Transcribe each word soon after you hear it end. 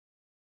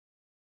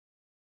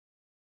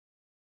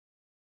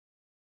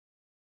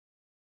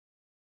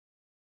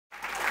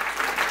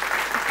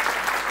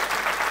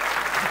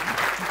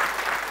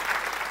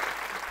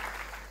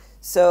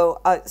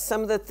So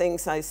some of the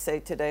things I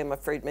say today, I'm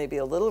afraid, may be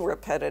a little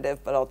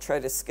repetitive, but I'll try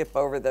to skip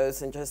over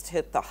those and just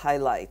hit the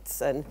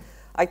highlights. And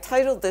I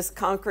titled this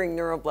Conquering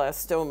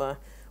Neuroblastoma,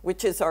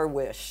 which is our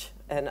wish.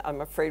 And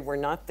I'm afraid we're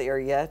not there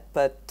yet,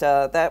 but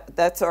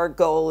that's our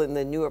goal in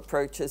the New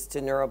Approaches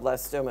to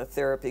Neuroblastoma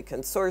Therapy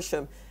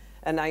Consortium.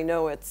 And I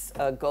know it's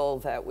a goal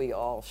that we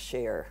all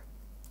share.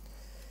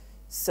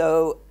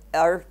 So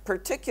our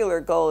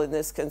particular goal in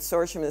this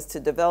consortium is to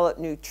develop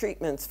new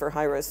treatments for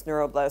high-risk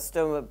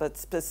neuroblastoma, but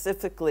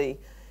specifically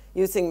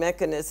using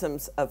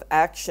mechanisms of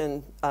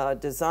action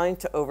designed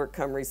to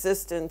overcome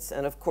resistance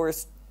and, of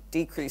course,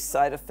 decrease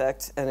side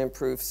effects and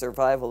improve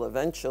survival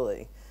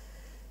eventually.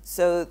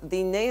 So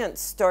the NANT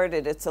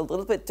started, it's a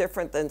little bit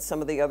different than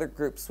some of the other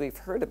groups we've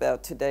heard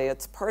about today.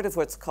 It's part of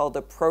what's called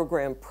a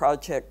program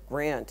project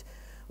grant,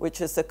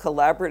 which is a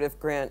collaborative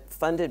grant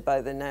funded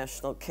by the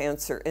National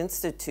Cancer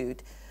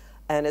Institute.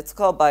 And it's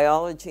called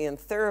Biology and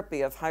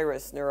Therapy of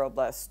High-Risk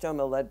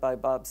Neuroblastoma, led by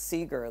Bob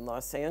Seeger in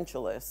Los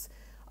Angeles.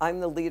 I'm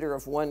the leader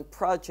of one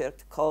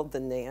project called the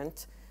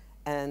NANT,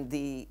 and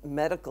the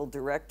medical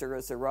director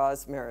is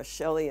Araz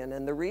Marashelian.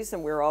 And the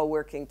reason we're all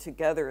working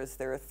together is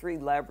there are 3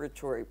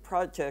 laboratory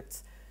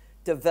projects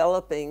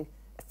developing,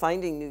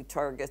 finding new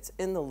targets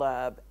in the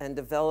lab, and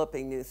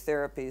developing new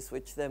therapies,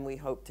 which then we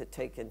hope to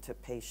take into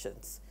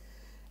patients.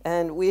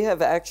 And we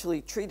have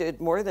actually treated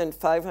more than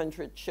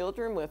 500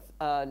 children with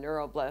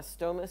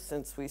neuroblastoma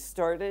since we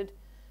started.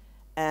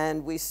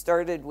 And we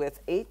started with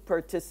 8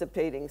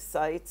 participating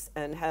sites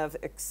and have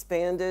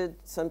expanded,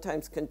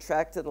 sometimes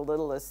contracted a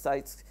little as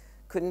sites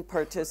couldn't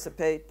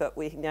participate, but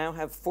we now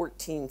have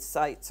 14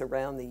 sites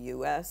around the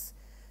US,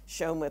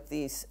 shown with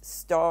these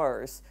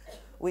stars.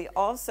 We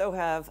also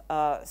have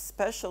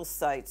special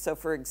sites. So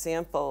for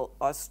example,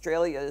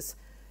 Australia's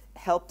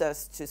helped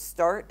us to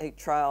start a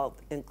trial,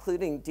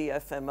 including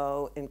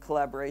DFMO, in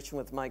collaboration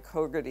with Mike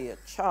Hogarty at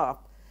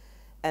CHOP.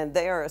 And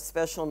they are a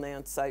special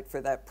NANT site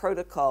for that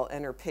protocol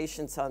and are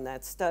patients on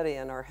that study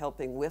and are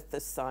helping with the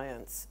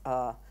science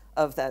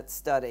of that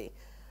study.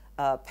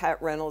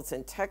 Pat Reynolds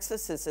in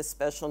Texas is a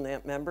special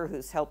NANT member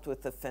who's helped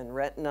with the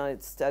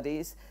fenretinide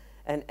studies.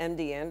 And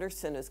MD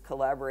Anderson is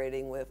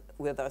collaborating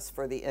with us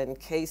for the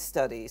NK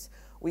studies.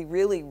 We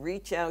really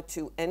reach out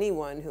to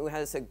anyone who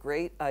has a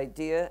great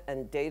idea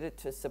and data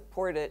to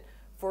support it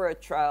for a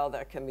trial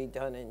that can be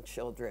done in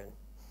children.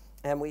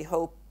 And we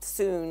hope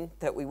soon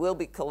that we will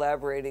be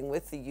collaborating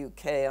with the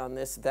UK on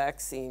this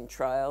vaccine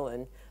trial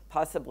and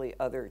possibly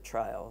other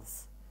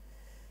trials.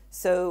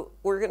 So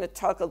we're going to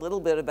talk a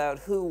little bit about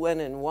who, when,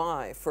 and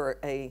why for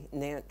a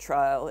NANT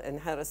trial and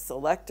how to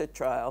select a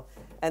trial.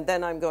 And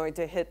then I'm going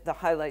to hit the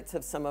highlights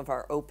of some of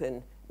our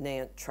open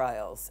NANT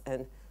trials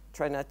and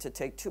try not to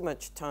take too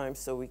much time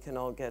so we can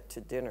all get to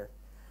dinner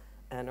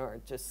and our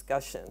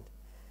discussion.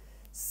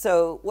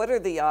 So what are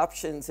the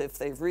options if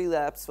they've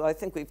relapsed? Well, I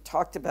think we've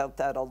talked about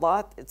that a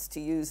lot. It's to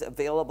use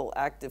available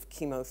active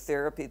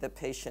chemotherapy the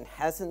patient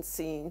hasn't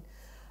seen.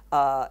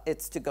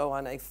 It's to go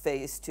on a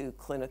phase 2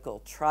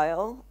 clinical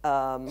trial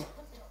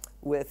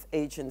with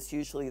agents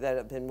usually that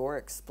have been more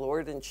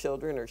explored in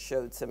children or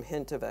showed some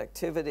hint of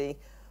activity,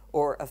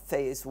 or a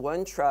phase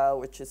 1 trial,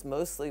 which is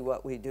mostly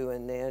what we do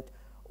in NANT,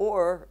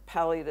 or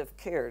palliative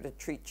care to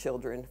treat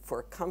children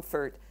for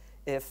comfort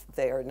if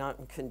they are not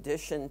in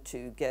condition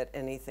to get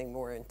anything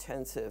more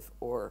intensive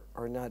or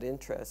are not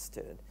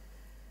interested.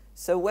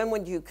 So when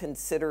would you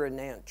consider a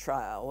NANT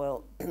trial?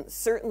 Well,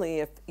 certainly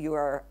if you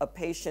are a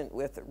patient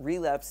with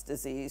relapse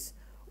disease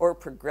or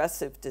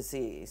progressive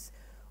disease.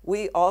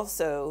 We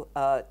also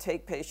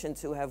take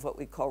patients who have what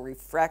we call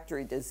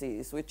refractory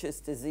disease, which is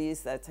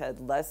disease that's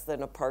had less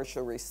than a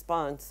partial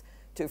response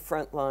to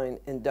frontline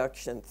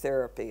induction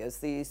therapy, as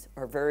these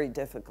are very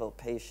difficult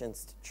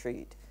patients to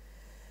treat.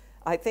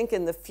 I think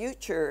in the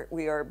future,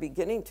 we are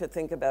beginning to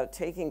think about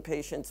taking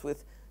patients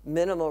with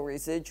minimal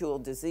residual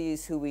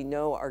disease who we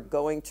know are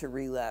going to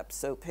relapse.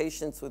 So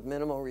patients with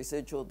minimal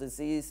residual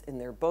disease in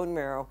their bone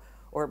marrow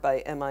or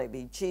by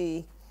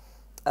MIBG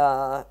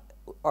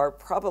are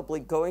probably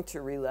going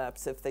to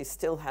relapse if they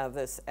still have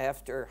this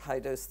after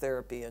high-dose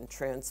therapy and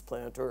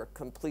transplant or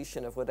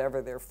completion of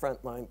whatever their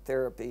frontline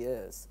therapy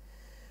is.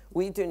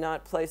 We do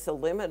not place a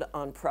limit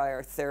on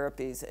prior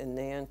therapies in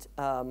NANT,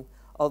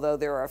 although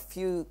there are a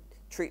few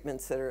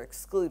treatments that are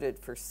excluded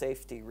for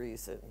safety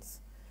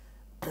reasons.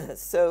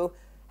 So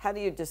how do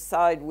you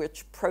decide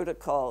which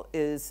protocol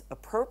is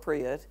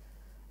appropriate?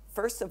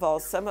 First of all,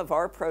 some of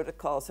our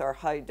protocols are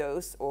high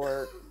dose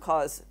or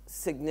cause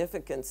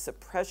significant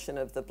suppression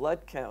of the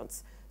blood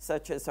counts,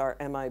 such as our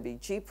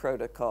MIBG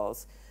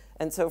protocols.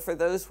 And so for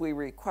those, we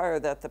require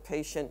that the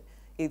patient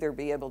either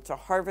be able to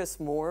harvest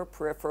more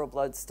peripheral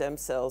blood stem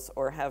cells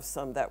or have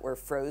some that were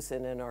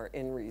frozen and are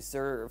in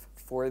reserve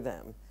for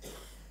them.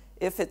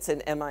 If it's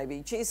an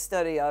MIBG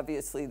study,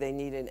 obviously they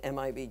need an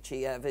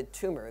MIBG avid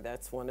tumor.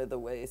 That's one of the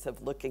ways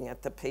of looking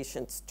at the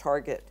patient's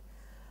target.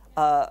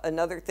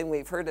 Another thing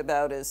we've heard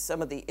about is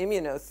some of the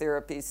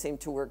immunotherapies seem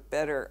to work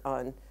better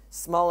on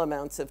small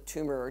amounts of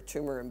tumor or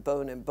tumor in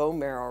bone and bone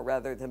marrow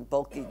rather than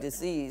bulky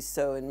disease.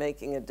 So in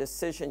making a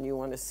decision, you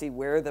want to see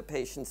where the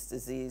patient's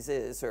disease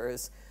is, or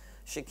as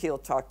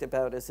Shaquille talked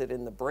about, is it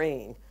in the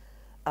brain?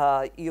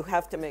 You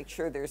have to make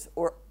sure there's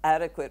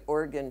adequate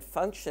organ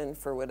function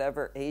for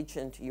whatever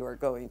agent you are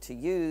going to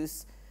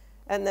use.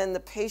 And then the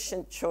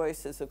patient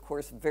choice is, of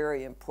course,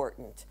 very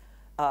important.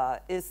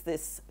 Is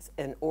this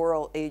an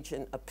oral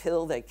agent, a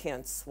pill they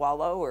can't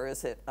swallow, or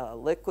is it a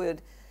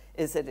liquid?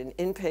 Is it an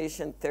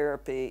inpatient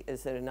therapy?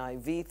 Is it an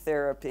IV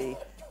therapy?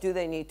 Do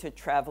they need to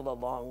travel a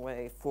long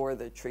way for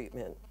the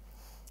treatment?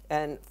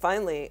 And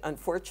finally,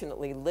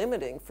 unfortunately,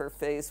 limiting for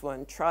phase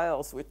 1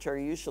 trials, which are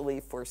usually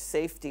for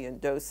safety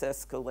and dose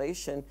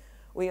escalation,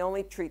 we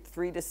only treat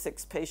 3 to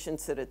 6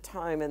 patients at a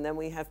time, and then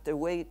we have to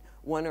wait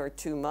 1 or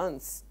 2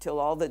 months till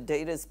all the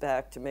data's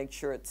back to make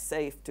sure it's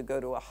safe to go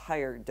to a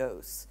higher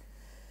dose.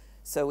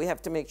 So we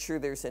have to make sure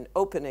there's an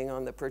opening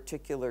on the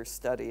particular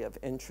study of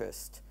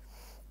interest.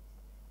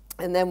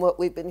 And then what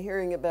we've been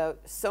hearing about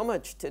so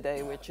much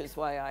today, which is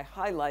why I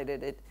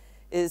highlighted it,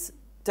 is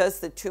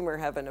does the tumor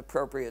have an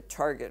appropriate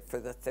target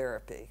for the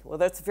therapy? Well,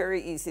 that's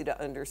very easy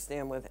to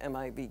understand with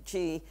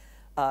MIBG.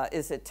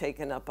 Is it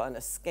taken up on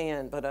a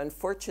scan? But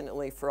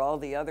unfortunately, for all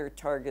the other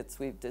targets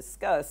we've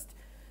discussed,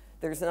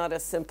 there's not a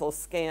simple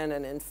scan.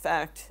 And in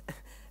fact,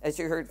 as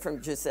you heard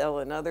from Giselle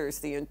and others,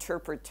 the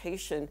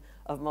interpretation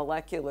of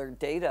molecular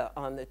data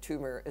on the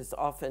tumor is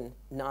often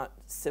not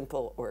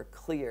simple or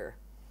clear.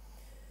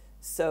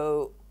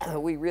 So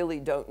we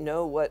really don't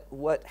know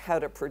how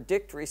to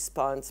predict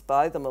response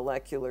by the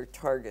molecular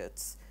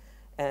targets.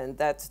 And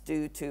that's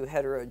due to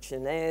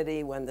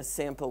heterogeneity when the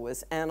sample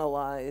was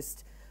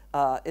analyzed.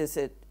 Is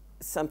it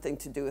something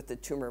to do with the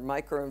tumor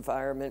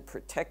microenvironment,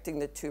 protecting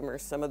the tumor?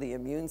 Some of the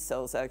immune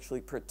cells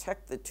actually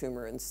protect the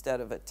tumor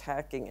instead of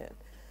attacking it.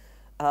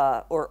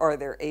 Or are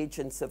there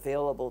agents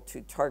available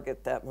to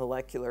target that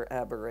molecular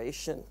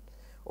aberration?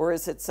 Or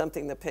is it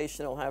something the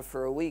patient will have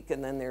for a week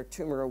and then their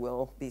tumor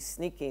will be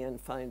sneaky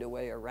and find a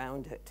way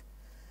around it?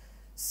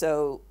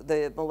 So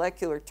the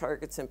molecular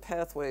targets and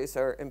pathways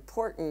are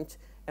important,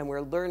 and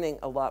we're learning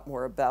a lot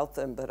more about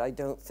them, but I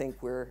don't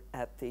think we're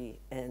at the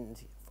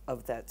end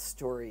of that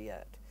story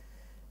yet.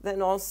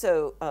 Then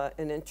also,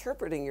 in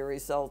interpreting your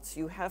results,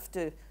 you have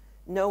to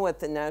know what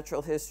the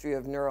natural history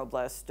of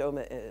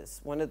neuroblastoma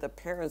is. One of the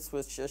parents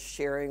was just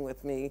sharing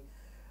with me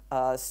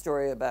a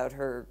story about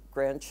her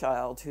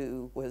grandchild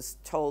who was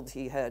told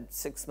he had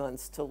 6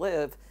 months to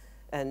live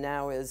and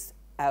now is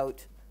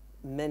out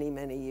many,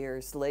 many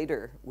years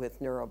later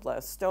with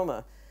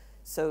neuroblastoma.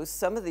 So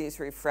some of these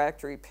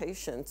refractory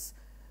patients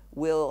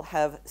will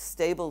have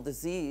stable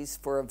disease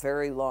for a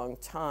very long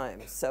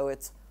time. So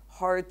it's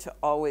hard to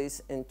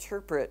always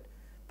interpret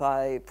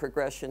by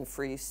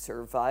progression-free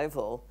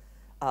survival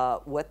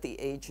what the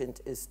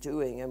agent is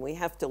doing. And we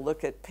have to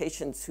look at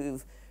patients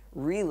who've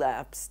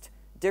relapsed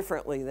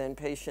differently than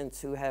patients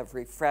who have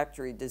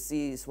refractory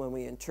disease when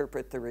we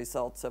interpret the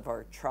results of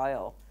our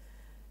trial.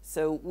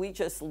 So we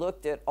just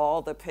looked at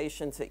all the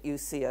patients at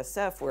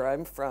UCSF, where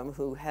I'm from,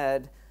 who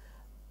had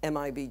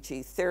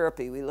MIBG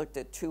therapy. We looked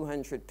at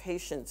 200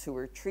 patients who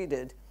were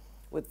treated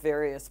with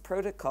various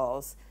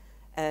protocols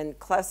and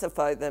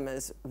classified them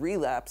as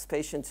relapse,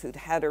 patients who'd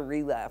had a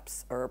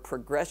relapse or a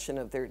progression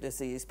of their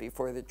disease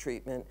before the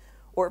treatment,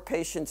 or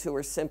patients who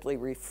were simply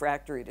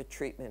refractory to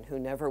treatment, who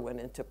never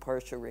went into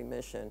partial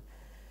remission.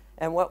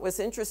 And what was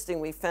interesting,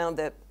 we found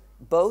that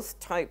both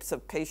types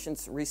of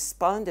patients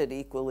responded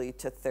equally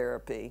to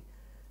therapy,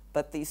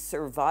 but the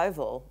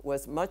survival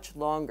was much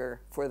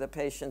longer for the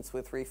patients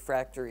with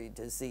refractory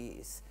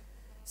disease.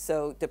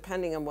 So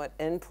depending on what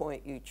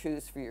endpoint you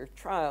choose for your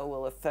trial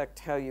will affect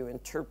how you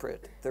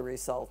interpret the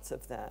results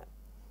of that.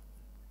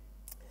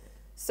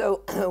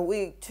 So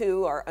we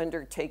too are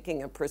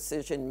undertaking a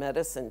precision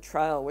medicine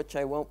trial, which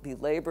I won't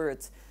belabor.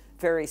 It's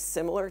very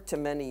similar to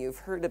many you've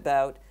heard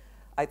about.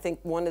 I think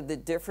one of the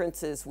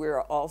differences,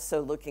 we're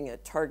also looking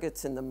at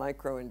targets in the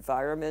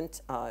microenvironment,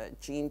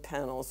 gene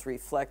panels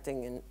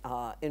reflecting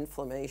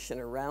inflammation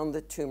around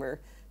the tumor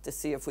to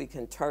see if we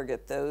can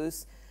target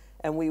those.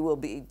 And we will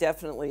be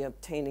definitely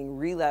obtaining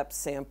relapse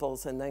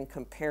samples and then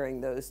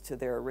comparing those to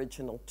their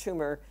original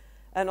tumor,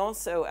 and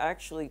also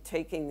actually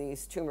taking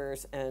these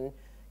tumors and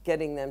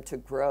getting them to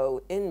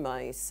grow in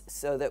mice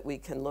so that we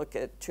can look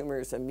at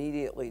tumors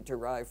immediately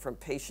derived from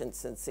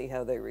patients and see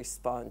how they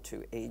respond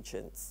to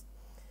agents.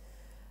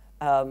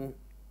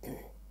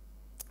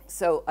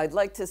 So I'd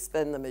like to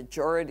spend the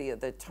majority of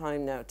the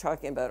time now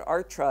talking about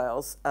our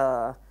trials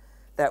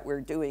that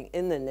we're doing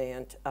in the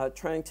NANT,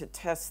 trying to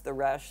test the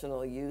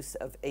rational use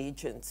of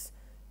agents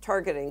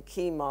targeting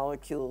key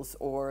molecules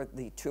or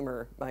the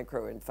tumor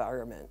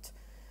microenvironment.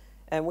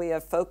 And we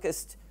have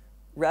focused,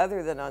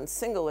 rather than on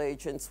single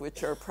agents,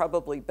 which are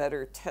probably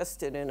better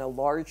tested in a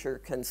larger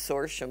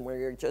consortium where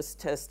you're just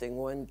testing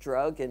one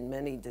drug in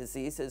many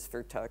diseases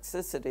for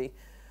toxicity,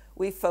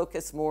 we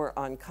focus more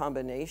on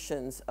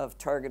combinations of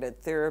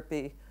targeted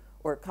therapy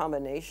or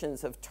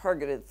combinations of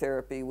targeted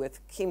therapy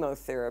with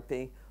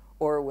chemotherapy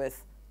or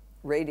with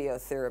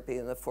radiotherapy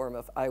in the form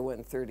of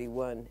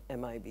I-131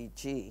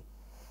 MIBG.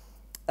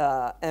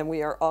 And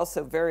we are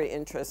also very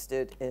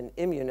interested in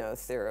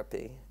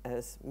immunotherapy,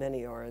 as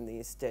many are in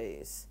these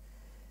days.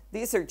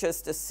 These are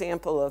just a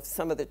sample of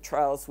some of the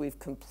trials we've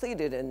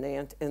completed in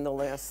NANT in the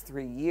last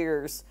 3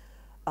 years,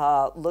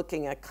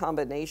 looking at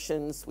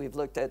combinations. We've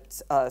looked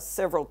at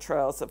several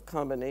trials of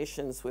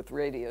combinations with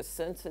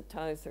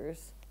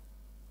radiosensitizers.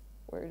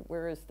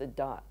 Where is the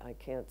dot? I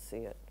can't see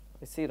it.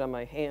 I see it on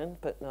my hand,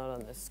 but not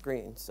on the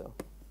screen, so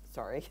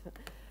sorry.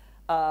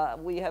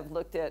 We have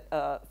looked at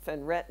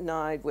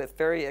fenretinide with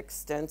very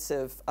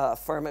extensive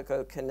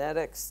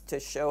pharmacokinetics to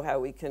show how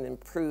we can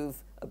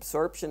improve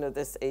absorption of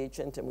this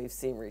agent, and we've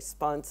seen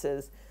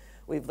responses.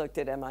 We've looked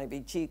at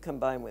MIBG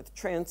combined with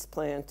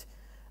transplant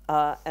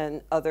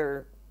and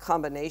other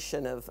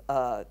combination of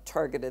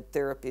targeted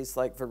therapies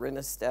like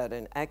vorinostat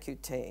and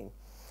Accutane.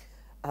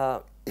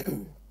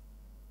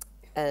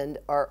 And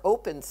our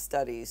open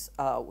studies,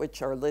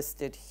 which are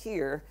listed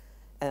here,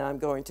 and I'm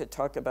going to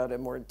talk about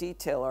in more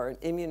detail, are an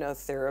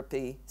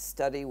immunotherapy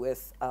study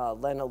with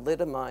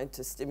lenalidomide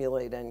to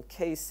stimulate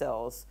NK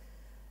cells,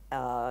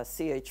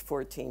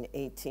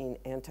 CH1418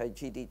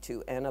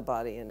 anti-GD2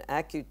 antibody, and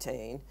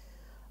Accutane,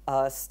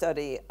 a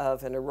study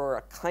of an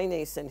aurora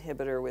kinase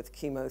inhibitor with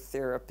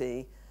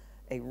chemotherapy,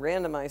 a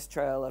randomized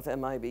trial of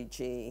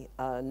MIBG,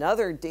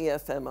 another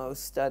DFMO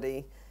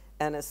study,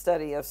 and a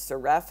study of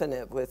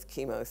sorafenib with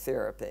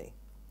chemotherapy.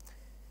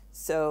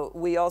 So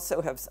we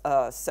also have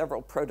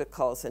several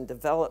protocols in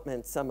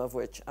development, some of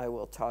which I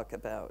will talk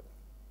about.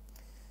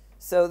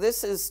 So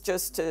this is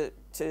just to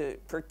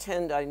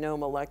pretend I know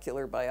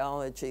molecular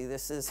biology.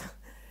 This is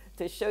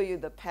to show you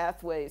the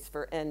pathways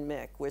for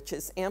NMYC, which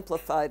is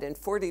amplified in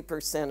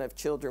 40% of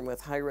children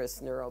with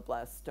high-risk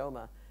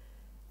neuroblastoma.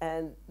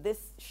 And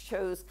this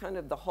shows kind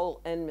of the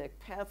whole NMYC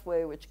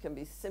pathway, which can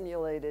be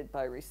simulated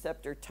by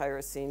receptor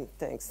tyrosine.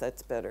 Thanks,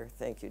 that's better.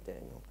 Thank you,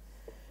 Daniel.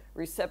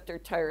 Receptor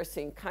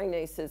tyrosine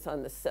kinases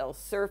on the cell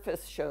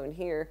surface, shown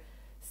here,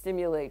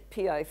 stimulate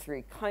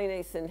PI3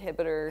 kinase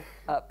inhibitor,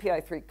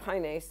 PI3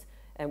 kinase,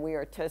 and we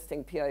are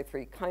testing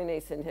PI3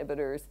 kinase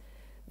inhibitors.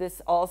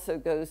 This also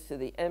goes to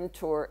the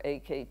mTOR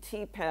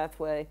AKT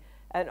pathway,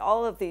 and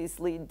all of these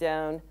lead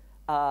down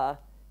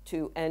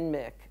to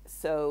NMYC.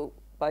 So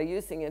by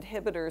using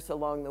inhibitors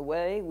along the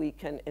way, we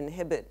can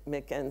inhibit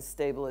MYC-N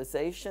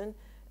stabilization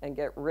and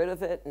get rid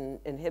of it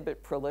and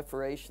inhibit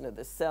proliferation of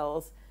the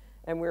cells.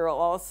 And we're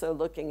also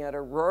looking at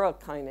aurora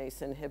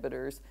kinase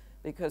inhibitors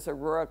because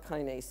aurora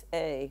kinase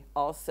A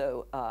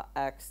also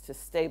acts to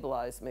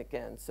stabilize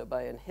MYC-N. So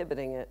by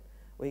inhibiting it,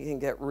 we can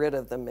get rid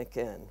of the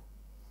MYC-N.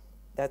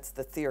 That's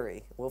the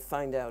theory. We'll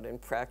find out in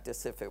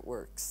practice if it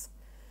works.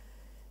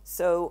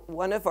 So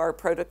one of our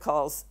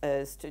protocols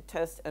is to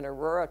test an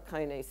aurora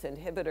kinase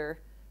inhibitor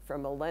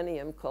from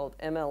Millennium called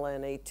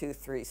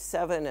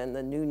MLN8237, and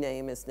the new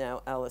name is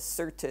now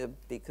alisertib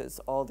because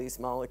all these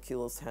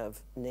molecules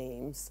have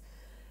names.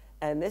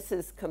 And this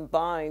is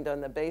combined on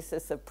the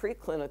basis of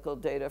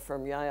preclinical data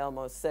from Yael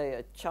Moshe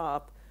at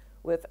CHOP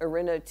with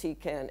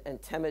irinotecan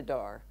and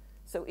temodar.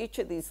 So each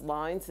of these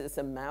lines is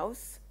a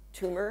mouse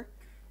tumor,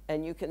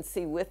 and you can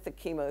see with the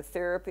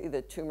chemotherapy,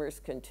 the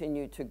tumors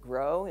continue to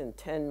grow in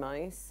 10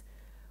 mice.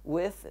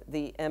 With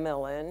the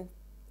MLN,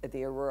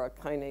 the aurora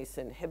kinase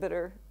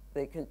inhibitor,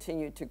 they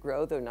continue to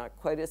grow, though not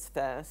quite as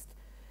fast.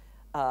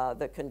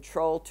 The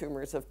control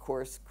tumors, of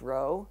course,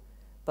 grow,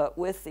 but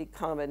with the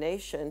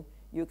combination,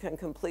 you can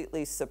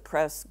completely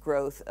suppress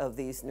growth of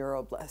these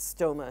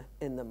neuroblastoma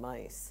in the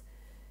mice.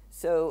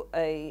 So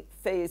a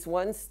phase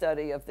 1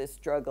 study of this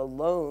drug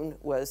alone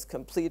was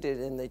completed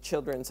in the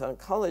Children's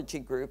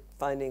Oncology Group,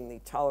 finding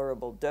the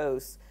tolerable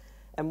dose.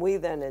 And we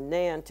then in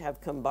NANT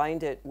have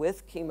combined it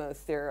with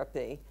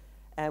chemotherapy.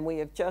 And we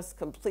have just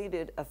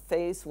completed a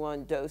phase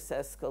 1 dose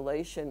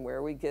escalation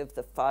where we give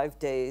the 5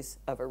 days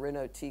of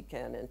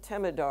irinotecan and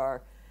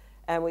temodar,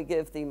 and we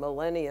give the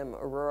Millennium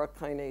aurora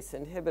kinase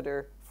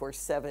inhibitor for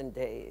 7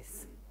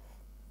 days.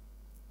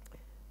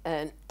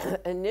 And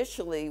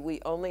initially,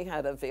 we only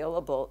had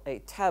available a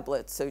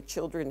tablet, so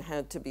children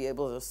had to be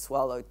able to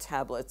swallow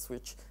tablets,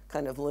 which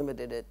kind of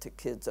limited it to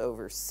kids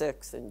over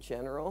 6 in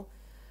general.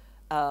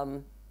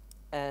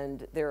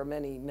 And there are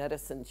many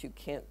medicines you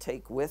can't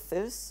take with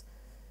this.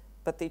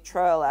 But the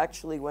trial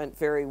actually went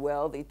very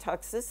well. The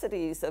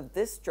toxicities of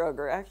this drug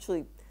are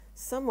actually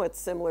somewhat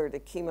similar to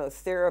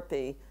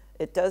chemotherapy.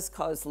 It does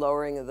cause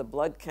lowering of the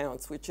blood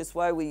counts, which is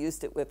why we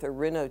used it with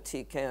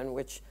irinotecan,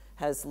 which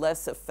has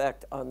less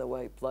effect on the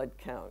white blood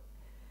count.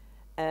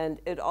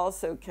 And it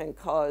also can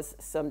cause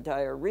some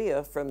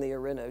diarrhea from the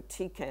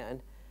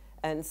irinotecan.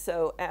 And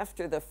so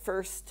after the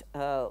first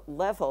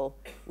level,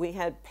 we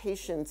had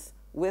patients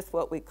with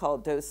what we call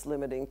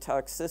dose-limiting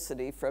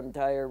toxicity from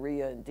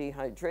diarrhea and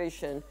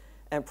dehydration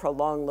and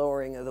prolonged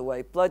lowering of the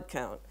white blood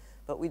count.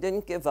 But we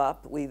didn't give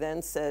up. We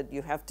then said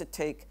you have to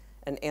take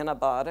an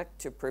antibiotic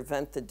to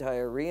prevent the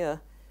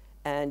diarrhea,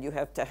 and you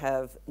have to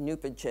have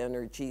Neupogen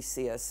or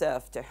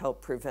GCSF to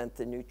help prevent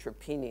the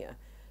neutropenia.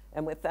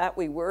 And with that,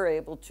 we were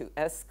able to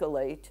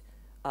escalate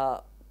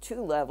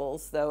 2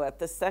 levels, though at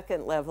the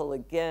second level,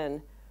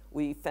 again,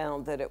 we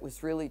found that it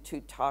was really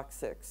too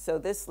toxic. So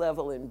this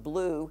level in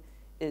blue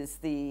is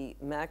the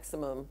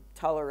maximum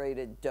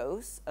tolerated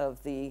dose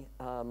of the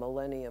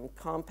Millennium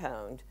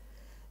compound.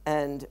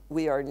 And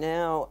we are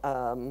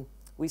now,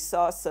 we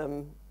saw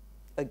some,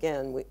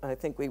 again, I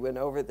think we went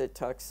over the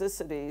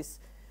toxicities.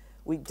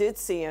 We did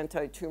see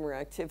anti-tumor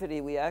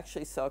activity. We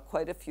actually saw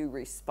quite a few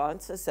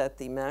responses at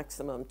the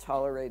maximum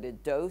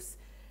tolerated dose.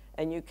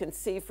 And you can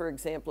see, for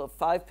example, if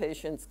 5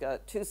 patients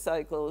got 2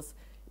 cycles,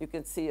 you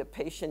can see a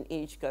patient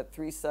each got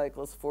 3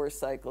 cycles, 4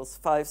 cycles,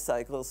 5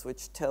 cycles,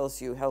 which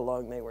tells you how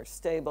long they were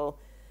stable.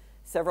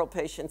 Several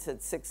patients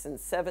had 6 and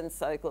 7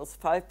 cycles.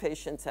 5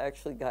 patients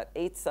actually got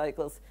 8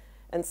 cycles.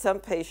 And some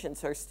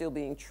patients are still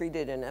being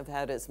treated and have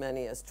had as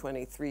many as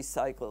 23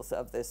 cycles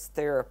of this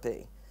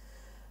therapy.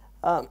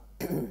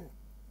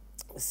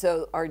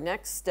 So our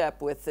next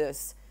step with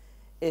this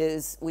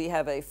is we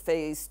have a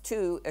phase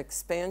 2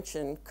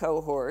 expansion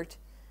cohort,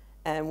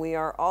 and we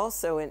are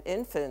also in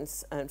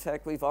infants. In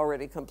fact, we've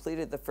already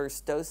completed the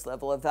first dose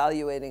level,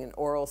 evaluating an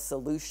oral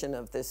solution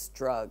of this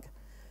drug.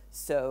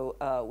 So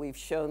we've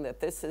shown that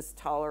this is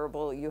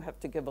tolerable. You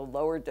have to give a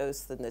lower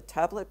dose than the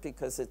tablet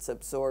because it's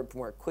absorbed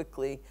more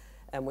quickly,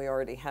 and we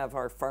already have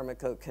our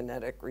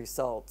pharmacokinetic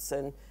results.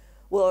 And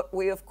well,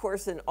 we, of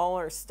course, in all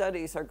our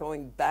studies are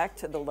going back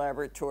to the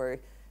laboratory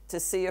to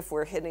see if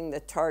we're hitting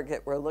the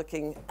target. We're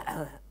looking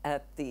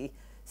at the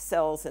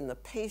cells in the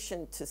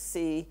patient to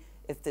see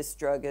if this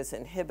drug is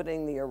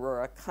inhibiting the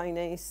aurora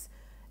kinase.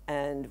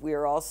 And we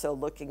are also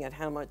looking at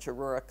how much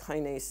aurora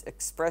kinase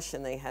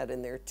expression they had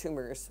in their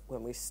tumors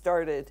when we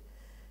started.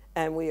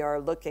 And we are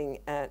looking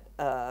at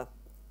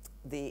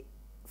the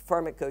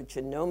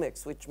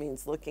pharmacogenomics, which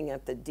means looking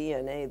at the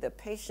DNA the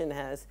patient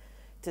has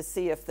to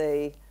see if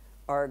they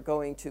are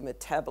going to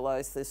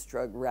metabolize this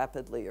drug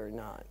rapidly or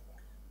not.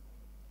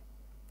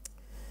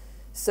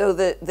 So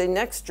the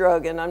next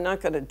drug, and I'm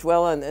not going to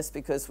dwell on this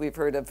because we've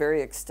heard a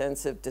very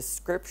extensive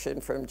description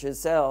from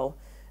Giselle,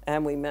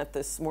 and we met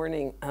this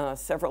morning,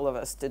 several of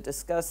us, to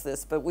discuss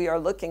this, but we are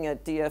looking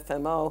at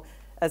DFMO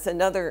as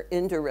another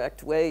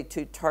indirect way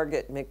to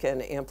target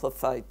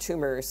MEK-amplified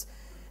tumors.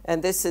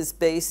 And this is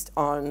based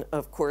on,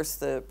 of course,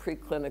 the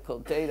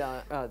preclinical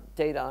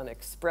data on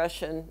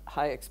expression,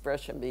 high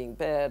expression being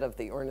bad, of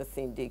the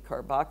ornithine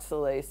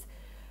decarboxylase,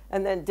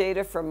 and then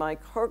data from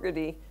Mike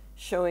Hogarty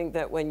showing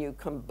that when you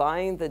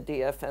combine the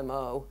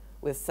DFMO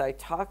with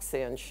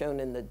Cytoxan, shown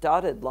in the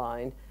dotted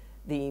line,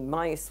 the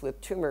mice with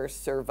tumors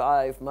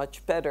survive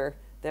much better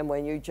than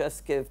when you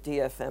just give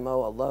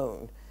DFMO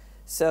alone.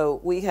 So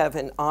we have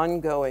an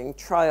ongoing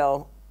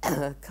trial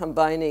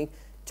combining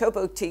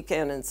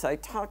topotecan and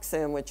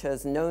Cytoxan, which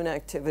has known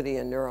activity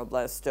in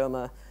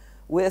neuroblastoma,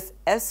 with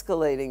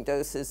escalating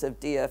doses of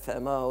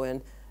DFMO.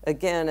 And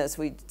again, as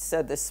we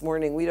said this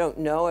morning, we don't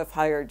know if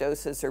higher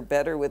doses are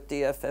better with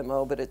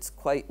DFMO, but it's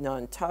quite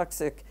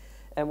non-toxic.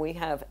 And we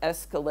have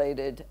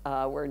escalated,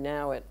 we're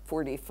now at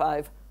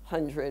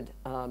 4,500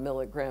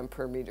 milligram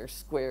per meter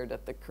squared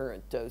at the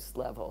current dose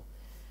level.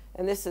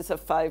 And this is a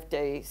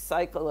 5-day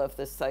cycle of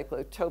the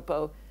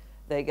cyclotopo.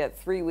 They get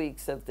 3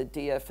 weeks of the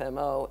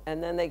DFMO,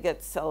 and then they get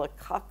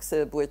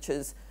celecoxib, which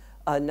is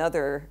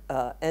another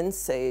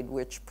NSAID,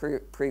 which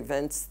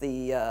prevents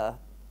the,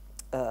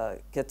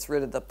 gets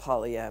rid of the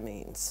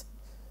polyamines.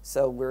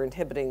 So we're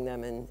inhibiting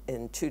them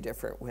in 2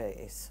 different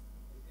ways.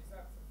 Is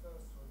that for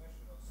first remission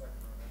or second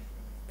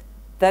remission?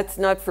 That's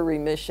not for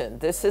remission.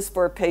 This is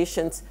for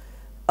patients,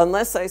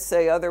 unless I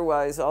say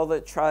otherwise, all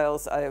the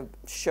trials I'm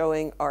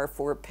showing are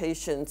for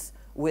patients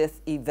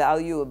with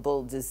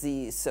evaluable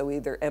disease, so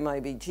either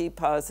MIBG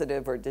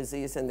positive or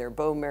disease in their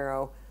bone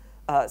marrow,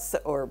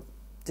 or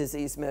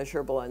disease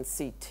measurable on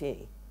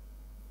CT.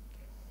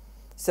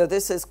 So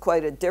this is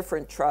quite a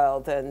different trial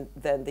than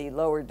the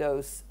lower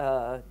dose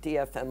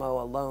DFMO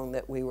alone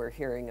that we were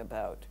hearing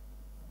about.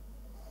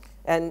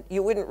 And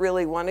you wouldn't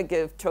really want to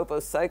give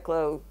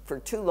topocyclo for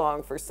too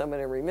long for someone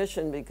in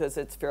remission because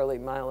it's fairly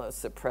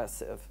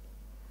myelosuppressive.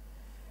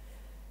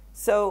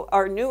 So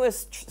our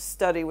newest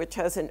study, which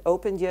hasn't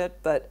opened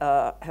yet, but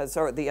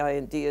the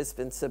IND has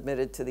been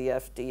submitted to the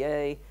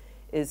FDA,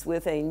 is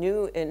with a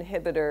new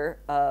inhibitor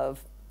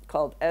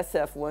called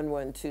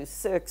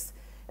SF1126.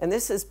 And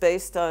this is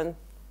based on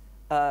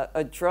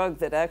a drug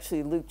that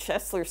actually Luke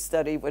Chesler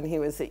studied when he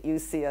was at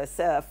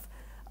UCSF,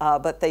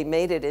 but they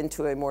made it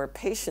into a more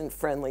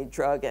patient-friendly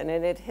drug, and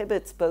it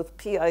inhibits both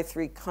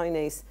PI3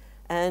 kinase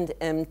and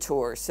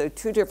mTOR, so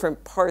 2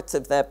 different parts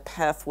of that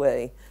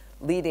pathway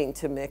leading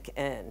to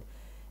MEK-N.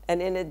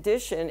 And in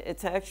addition,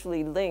 it's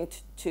actually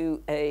linked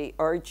to a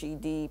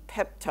RGD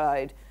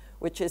peptide,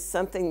 which is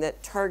something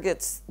that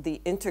targets the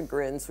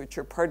integrins, which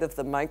are part of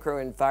the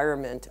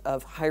microenvironment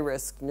of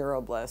high-risk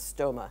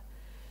neuroblastoma.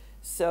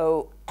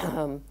 So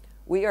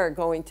we are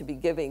going to be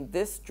giving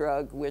this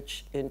drug,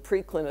 which in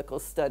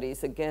preclinical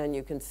studies, again,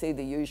 you can see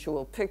the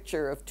usual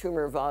picture of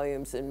tumor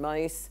volumes in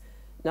mice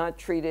not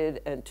treated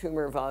and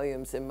tumor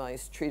volumes in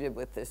mice treated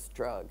with this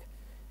drug.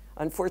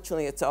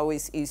 Unfortunately, it's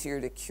always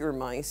easier to cure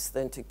mice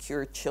than to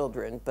cure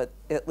children, but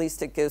at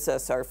least it gives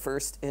us our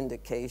first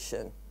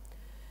indication.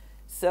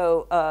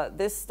 So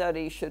this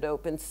study should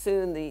open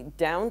soon. The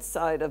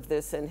downside of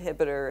this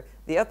inhibitor,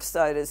 the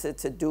upside is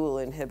it's a dual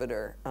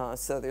inhibitor,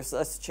 so there's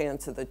less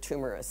chance of the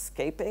tumor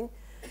escaping.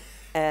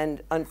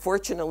 And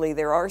unfortunately,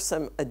 there are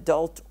some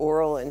adult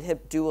oral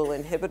dual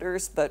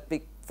inhibitors, but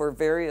for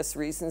various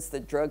reasons, the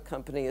drug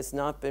company has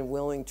not been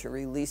willing to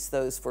release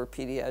those for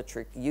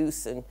pediatric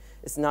use and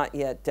is not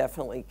yet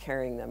definitely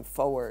carrying them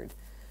forward.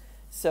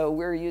 So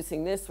we're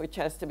using this, which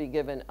has to be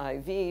given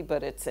IV,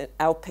 but it's an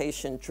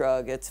outpatient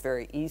drug. It's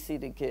very easy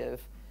to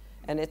give.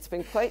 And it's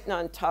been quite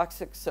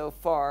non-toxic so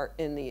far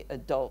in the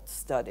adult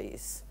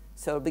studies.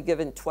 So it'll be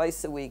given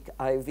twice a week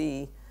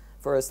IV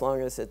for as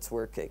long as it's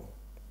working.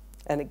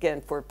 And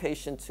again, for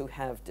patients who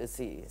have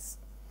disease.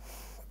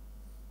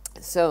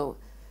 So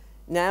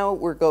now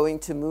we're going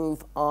to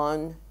move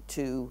on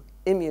to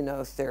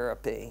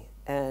immunotherapy.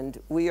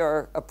 And we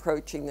are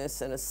approaching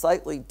this in a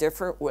slightly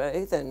different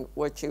way than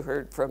what you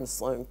heard from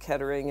Sloan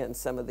Kettering and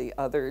some of the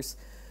others.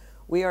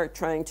 We are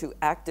trying to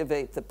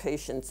activate the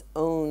patient's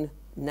own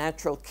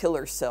natural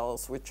killer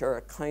cells, which are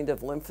a kind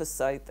of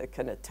lymphocyte that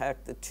can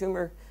attack the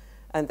tumor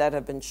and that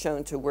have been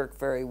shown to work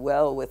very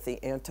well with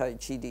the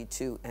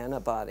anti-GD2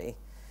 antibody.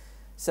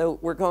 So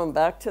we're going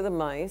back to the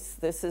mice.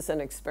 This is an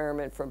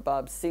experiment from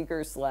Bob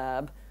Seeger's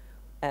lab,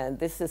 and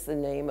this is the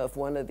name of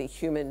one of the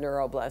human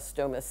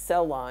neuroblastoma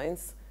cell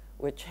lines,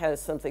 which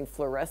has something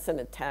fluorescent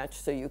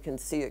attached so you can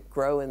see it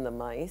grow in the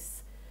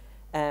mice.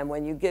 And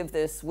when you give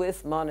this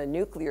with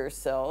mononuclear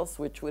cells,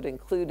 which would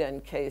include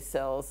NK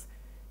cells,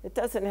 it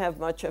doesn't have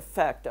much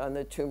effect on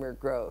the tumor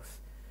growth.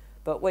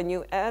 But when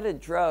you add a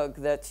drug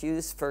that's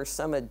used for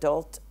some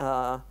adult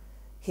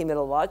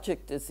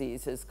hematologic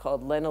diseases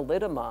called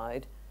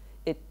lenalidomide,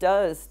 it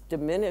does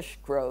diminish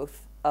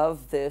growth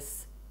of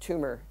this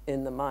tumor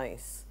in the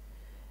mice.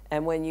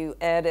 And when you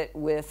add it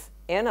with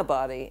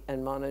antibody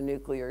and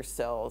mononuclear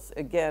cells,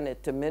 again,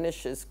 it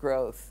diminishes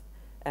growth.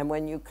 And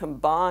when you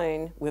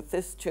combine with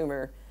this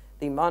tumor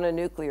the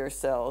mononuclear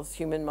cells,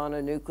 human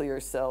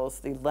mononuclear cells,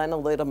 the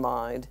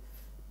lenalidomide,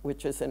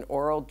 which is an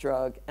oral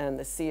drug, and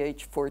the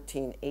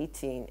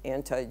CH1418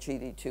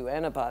 anti-GD2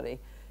 antibody,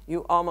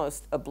 you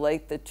almost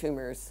ablate the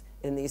tumors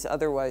in these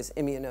otherwise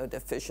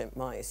immunodeficient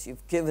mice.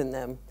 You've given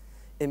them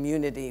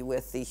immunity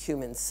with the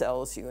human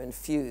cells you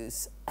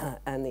infuse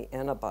and the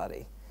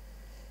antibody.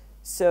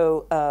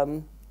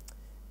 So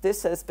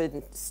this has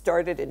been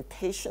started in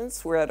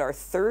patients. We're at our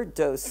third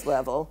dose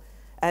level.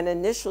 And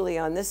initially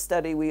on this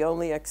study, we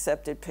only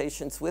accepted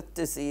patients with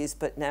disease,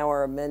 but now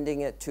are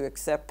amending it to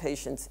accept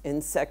patients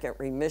in second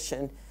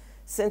remission,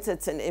 since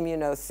it's an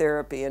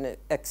immunotherapy and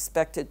it's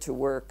expected to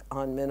work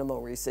on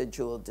minimal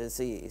residual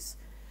disease.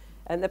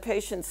 And the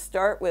patients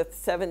start with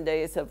 7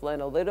 days of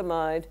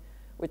lenalidomide,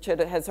 which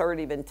has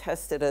already been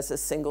tested as a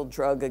single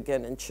drug,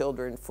 again, in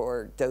children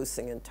for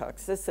dosing and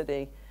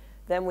toxicity.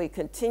 Then we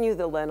continue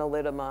the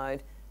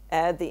lenalidomide,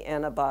 add the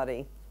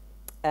antibody,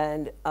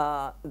 and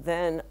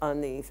then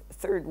on the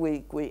third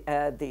week, we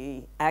add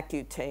the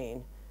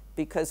Accutane,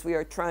 because we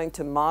are trying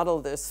to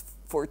model this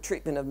for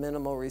treatment of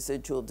minimal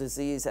residual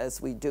disease as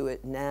we do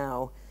it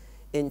now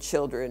in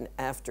children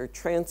after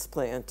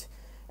transplant.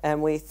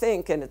 And we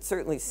think, and it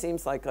certainly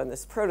seems like on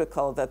this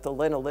protocol, that the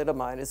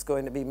lenalidomide is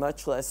going to be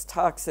much less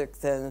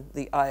toxic than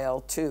the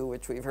IL-2,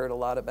 which we've heard a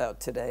lot about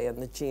today,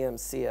 and the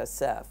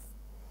GM-CSF.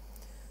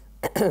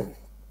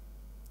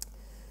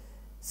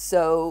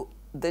 So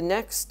the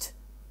next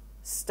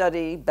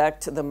study, back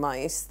to the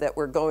mice, that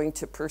we're going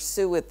to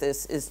pursue with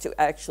this is to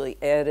actually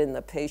add in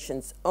the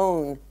patient's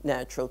own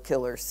natural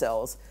killer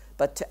cells,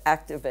 but to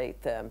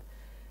activate them.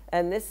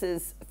 And this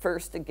is,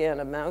 first, again,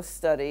 a mouse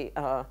study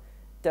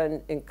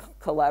done in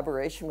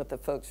collaboration with the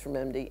folks from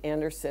MD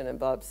Anderson and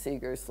Bob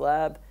Seeger's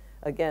lab.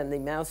 Again, the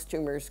mouse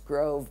tumors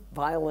grow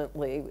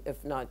violently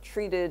if not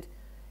treated.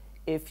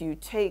 If you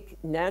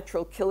take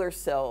natural killer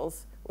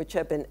cells, which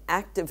have been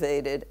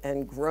activated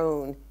and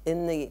grown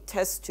in the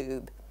test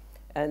tube,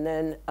 and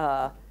then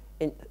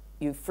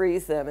you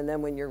freeze them, and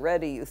then when you're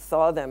ready, you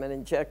thaw them and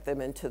inject them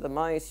into the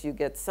mice, you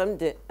get some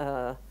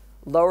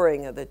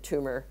lowering of the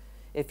tumor.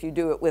 If you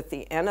do it with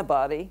the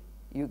antibody,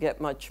 you get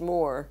much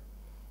more.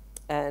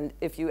 And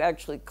if you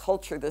actually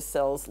culture the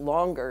cells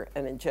longer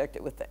and inject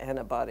it with the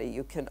antibody,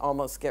 you can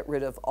almost get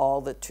rid of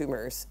all the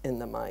tumors in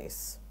the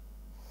mice.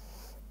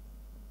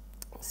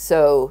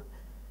 So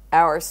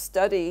our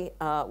study,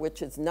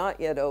 which is not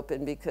yet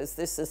open because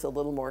this is a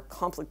little more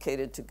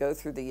complicated to go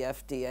through the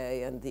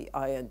FDA and the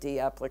IND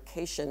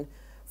application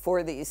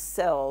for these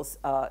cells,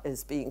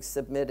 is being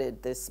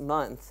submitted this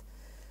month.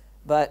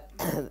 But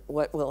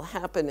what will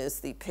happen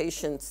is the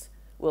patients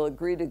will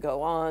agree to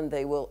go on.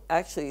 They will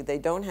actually, they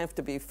don't have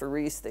to be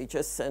phoresed. They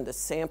just send a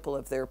sample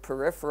of their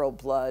peripheral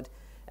blood,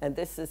 and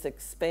this is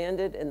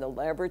expanded in the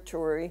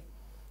laboratory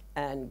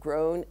and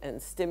grown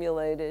and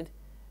stimulated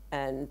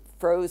and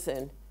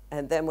frozen.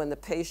 And then when the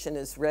patient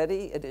is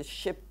ready, it is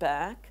shipped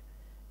back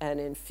and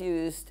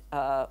infused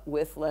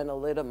with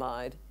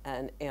lenalidomide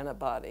and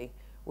antibody.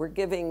 we're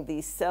giving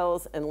the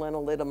cells and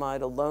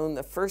lenalidomide alone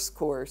the first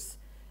course,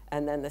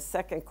 and then the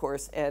second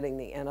course adding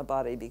the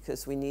antibody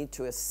because we need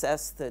to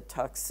assess the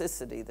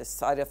toxicity, the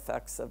side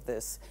effects of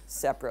this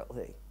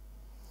separately.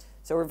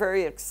 So we're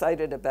very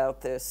excited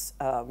about this.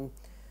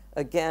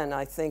 Again,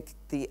 I think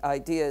the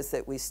idea is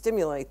that we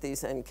stimulate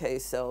these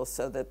NK cells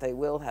so that they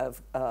will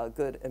have a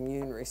good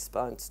immune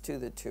response to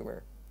the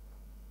tumor.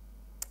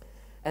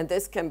 And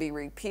this can be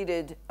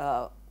repeated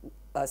a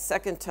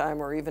second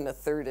time or even a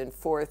third and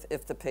fourth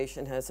if the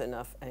patient has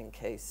enough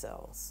NK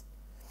cells.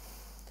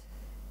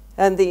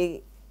 And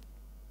the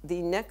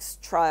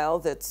next trial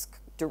that's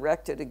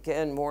directed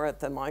again more at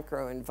the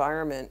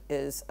microenvironment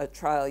is a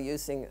trial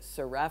using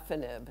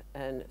sorafenib.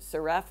 And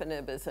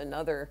sorafenib is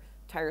another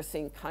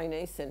tyrosine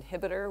kinase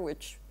inhibitor,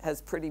 which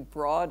has pretty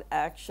broad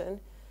action.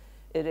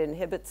 It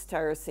inhibits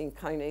tyrosine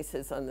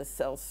kinases on the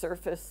cell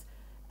surface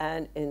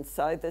and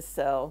inside the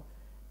cell.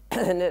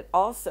 And it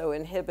also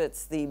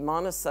inhibits the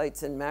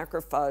monocytes and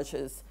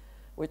macrophages,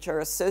 which are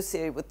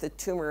associated with the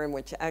tumor and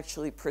which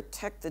actually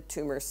protect the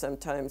tumor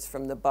sometimes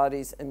from the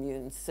body's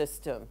immune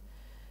system.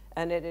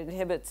 And it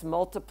inhibits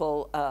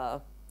multiple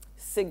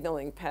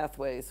signaling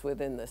pathways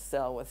within the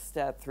cell with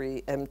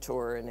STAT3,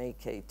 mTOR, and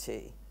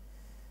AKT.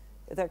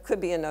 That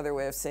could be another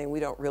way of saying we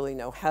don't really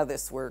know how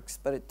this works,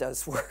 but it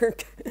does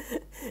work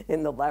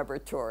in the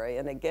laboratory.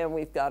 And again,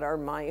 we've got our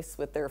mice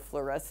with their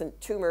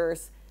fluorescent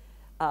tumors.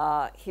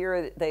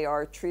 Here they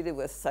are treated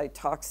with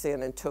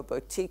Cytoxan and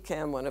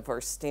topotecan, one of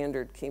our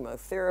standard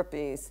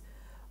chemotherapies,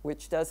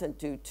 which doesn't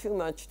do too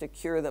much to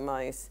cure the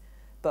mice.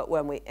 But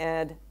when we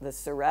add the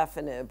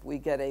sorafenib, we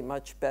get a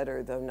much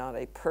better, though not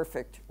a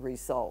perfect,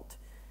 result.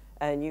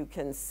 And you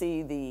can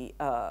see the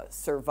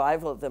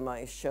survival of the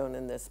mice shown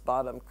in this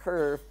bottom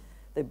curve.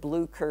 The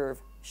blue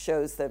curve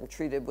shows them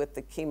treated with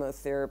the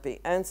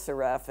chemotherapy and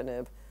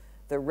sorafenib.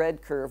 The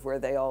red curve, where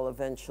they all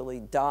eventually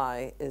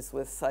die, is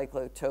with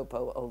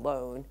cyclotopo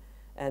alone,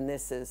 and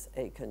this is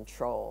a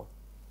control.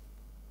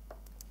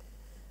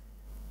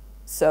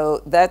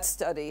 So that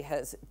study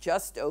has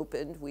just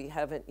opened. We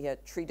haven't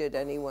yet treated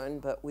anyone,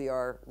 but we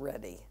are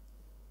ready.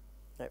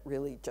 It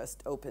really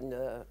just opened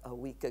a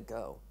week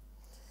ago.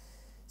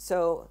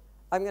 So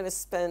I'm going to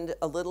spend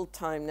a little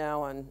time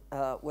now on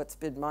what's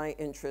been my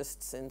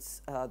interest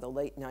since the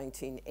late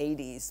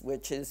 1980s,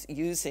 which is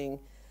using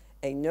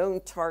a known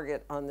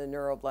target on the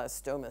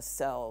neuroblastoma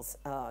cells,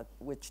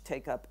 which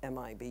take up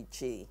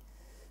MIBG.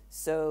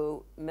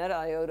 So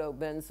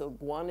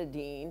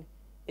methiodobenzoguanidine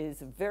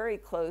is very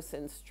close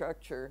in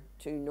structure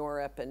to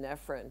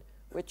norepinephrine,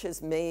 which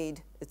is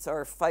made, it's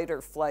our fight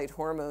or flight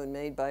hormone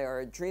made by our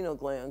adrenal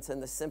glands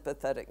and the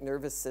sympathetic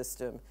nervous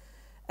system.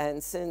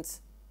 And since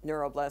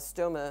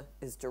neuroblastoma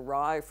is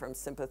derived from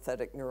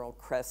sympathetic neural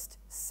crest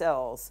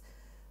cells,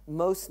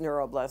 most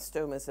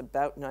neuroblastomas,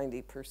 about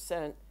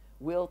 90%,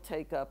 will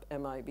take up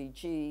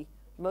MIBG,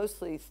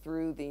 mostly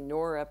through the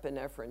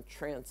norepinephrine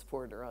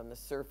transporter on the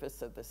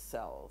surface of the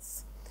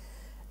cells.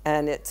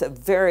 And it's a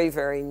very,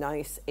 very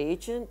nice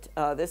agent.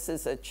 This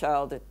is a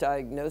child at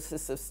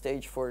diagnosis of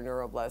stage 4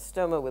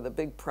 neuroblastoma with a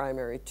big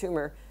primary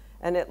tumor,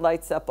 and it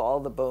lights up all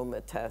the bone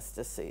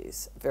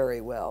metastases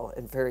very well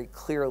and very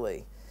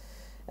clearly.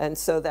 And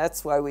so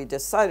that's why we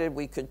decided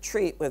we could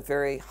treat with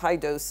very high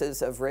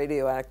doses of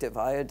radioactive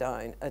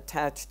iodine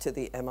attached to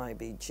the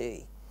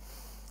MIBG.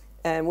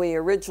 And we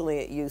originally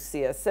at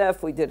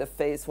UCSF, we did a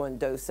phase 1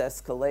 dose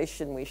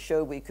escalation. We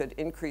showed we could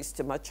increase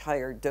to much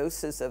higher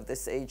doses of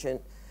this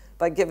agent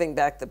by giving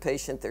back the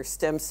patient their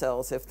stem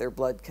cells if their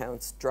blood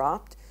counts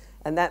dropped.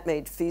 And that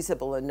made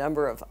feasible a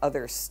number of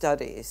other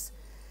studies.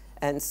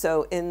 And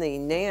so in the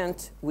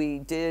NANT, we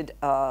did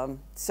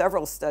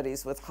several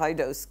studies with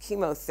high-dose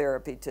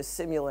chemotherapy to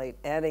simulate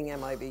adding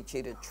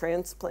MIBG to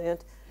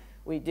transplant.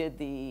 We did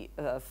the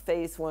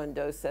phase 1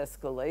 dose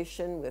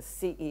escalation with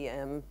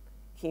CEM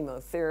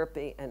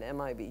chemotherapy and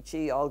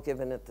MIBG, all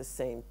given at the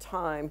same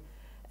time.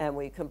 And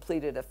we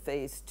completed a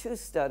phase 2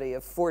 study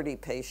of 40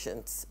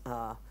 patients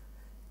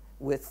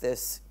with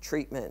this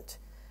treatment.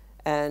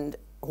 And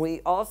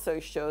we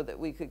also showed that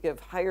we could give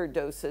higher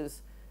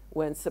doses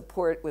when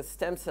support with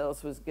stem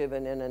cells was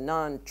given in a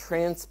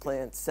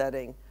non-transplant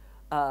setting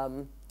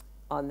on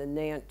the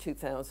NANT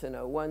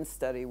 2001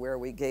 study, where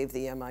we gave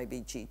the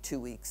MIBG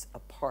 2 weeks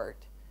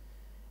apart.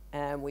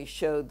 And we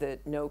showed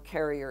that no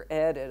carrier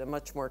added, a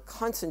much more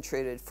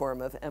concentrated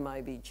form of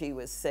MIBG,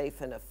 was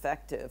safe and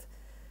effective.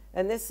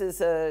 And this is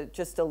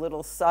just a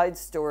little side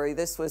story.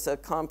 This was a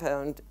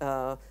compound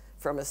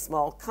from a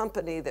small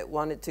company that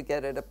wanted to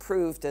get it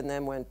approved and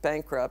then went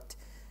bankrupt.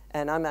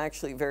 And I'm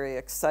actually very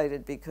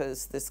excited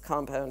because this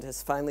compound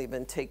has finally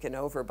been taken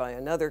over by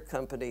another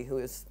company who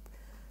is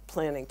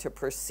planning to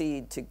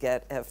proceed to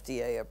get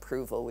FDA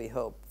approval, we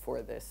hope,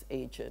 for this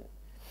agent.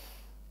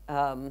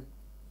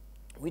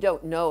 We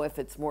don't know if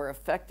it's more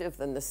effective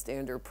than the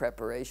standard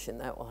preparation.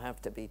 That will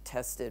have to be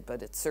tested,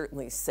 but it's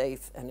certainly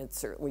safe, and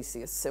we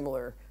see a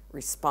similar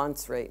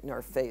response rate in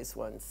our phase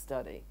 1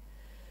 study.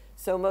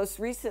 So most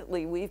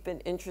recently, we've been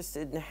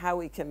interested in how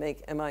we can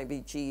make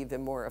MIBG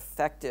even more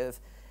effective.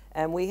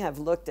 And we have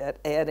looked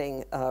at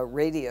adding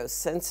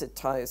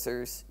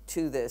radiosensitizers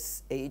to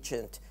this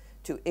agent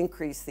to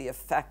increase the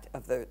effect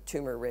of the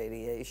tumor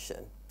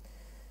radiation.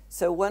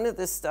 So one of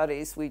the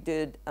studies we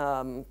did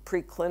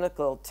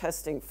preclinical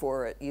testing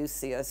for at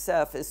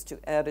UCSF is to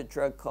add a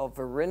drug called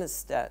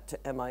vorinostat to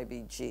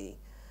MIBG.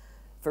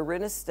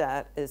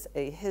 Vorinostat is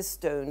a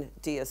histone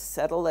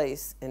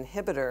deacetylase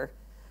inhibitor,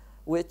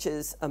 which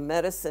is a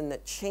medicine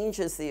that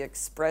changes the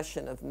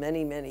expression of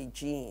many, many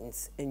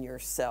genes in your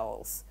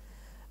cells.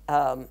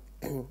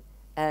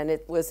 And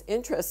it was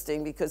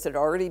interesting because it had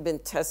already been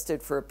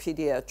tested for a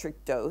pediatric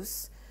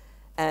dose,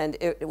 and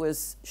it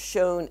was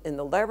shown in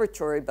the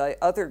laboratory by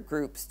other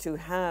groups to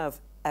have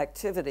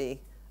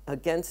activity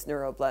against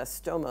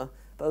neuroblastoma,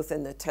 both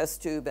in the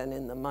test tube and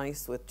in the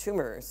mice with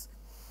tumors.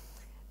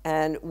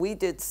 And we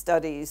did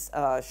studies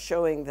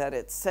showing that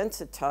it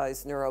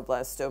sensitized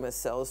neuroblastoma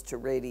cells to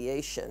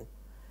radiation.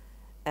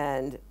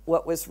 And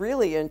what was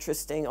really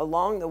interesting,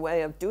 along the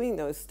way of doing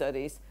those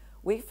studies,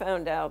 we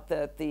found out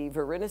that the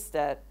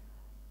vorinostat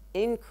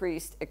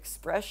increased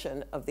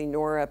expression of the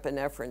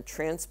norepinephrine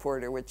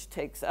transporter, which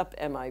takes up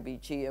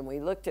MIBG. And we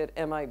looked at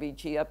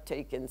MIBG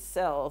uptake in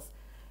cells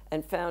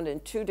and found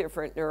in 2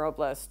 different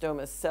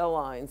neuroblastoma cell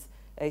lines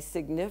a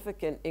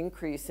significant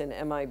increase in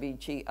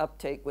MIBG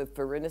uptake with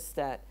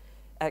vorinostat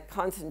at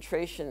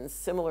concentrations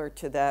similar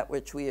to that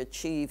which we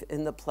achieve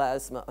in the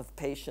plasma of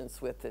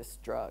patients with this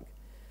drug.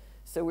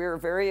 So we were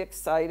very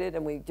excited,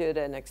 and we did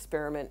an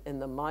experiment in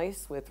the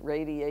mice with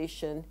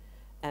radiation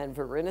and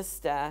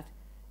vorinostat,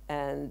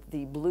 and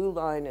the blue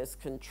line is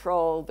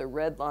control, the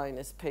red line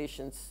is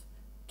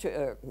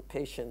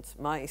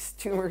mice,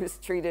 tumors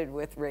treated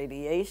with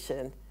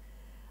radiation.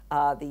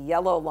 The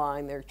yellow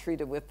line, they're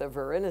treated with the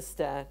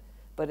vorinostat,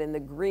 but in the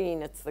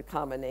green, it's the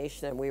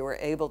combination, and we were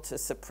able to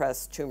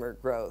suppress tumor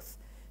growth.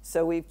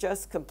 So we've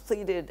just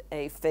completed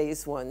a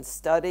phase 1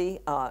 study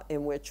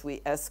in which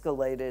we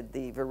escalated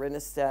the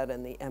vorinostat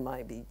and the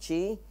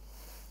MIBG.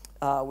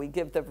 We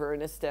give the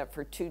vorinostat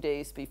for 2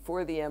 days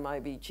before the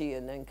MIBG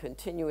and then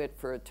continue it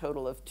for a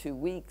total of 2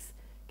 weeks.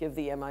 Give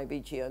the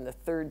MIBG on the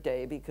 3rd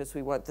day because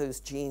we want those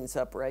genes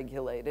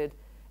upregulated.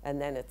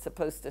 And then it's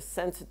supposed to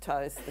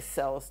sensitize the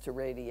cells to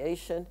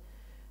radiation.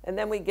 And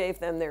then we gave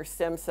them their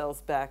stem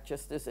cells back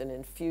just as an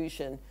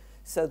infusion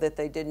so that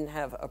they didn't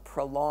have a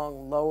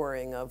prolonged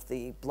lowering of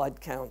the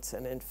blood counts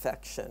and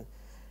infection.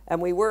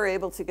 And we were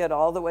able to get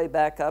all the way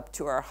back up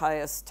to our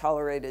highest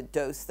tolerated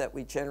dose that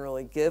we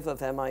generally give of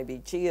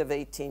MIBG of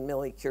 18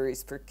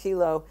 millicuries per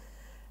kilo.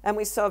 And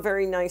we saw a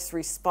very nice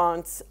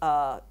response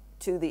to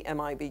the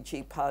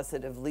MIBG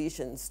positive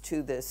lesions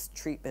to this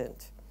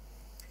treatment.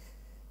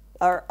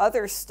 Our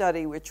other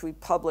study, which we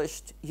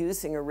published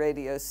using a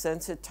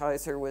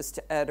radiosensitizer, was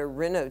to add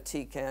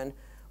irinotecan,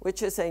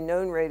 which is a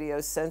known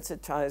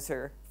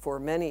radiosensitizer for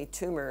many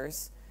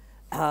tumors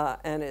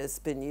and has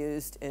been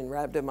used in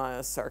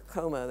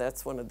rhabdomyosarcoma.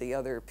 That's one of the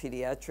other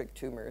pediatric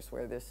tumors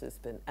where this has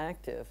been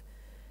active.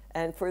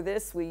 And for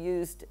this, we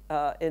used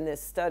in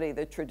this study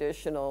the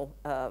traditional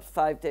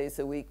 5 days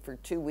a week for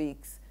 2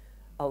 weeks,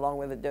 along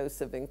with a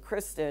dose of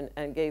incristin,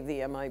 and gave the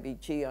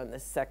MIBG on the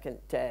 2nd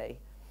day.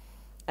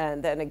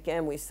 And then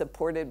again, we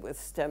supported with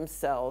stem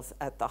cells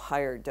at the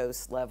higher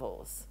dose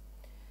levels.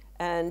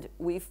 And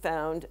we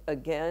found,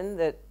 again,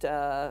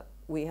 that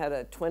we had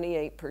a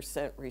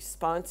 28%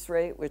 response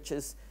rate, which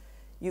is,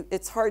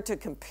 it's hard to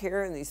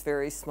compare in these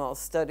very small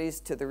studies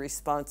to the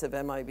response of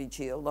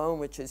MIBG alone,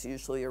 which is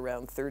usually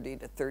around 30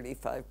 to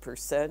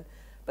 35%,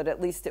 but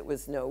at least it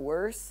was no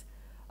worse.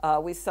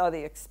 We saw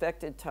the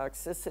expected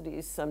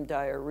toxicities, some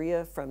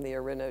diarrhea from the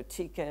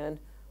irinotecan,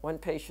 1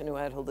 patient who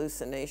had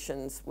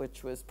hallucinations,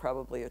 which was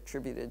probably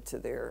attributed to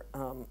their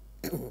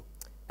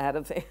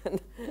Ativan.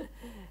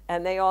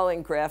 And they all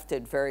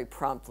engrafted very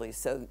promptly,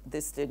 so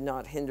this did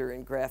not hinder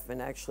engraftment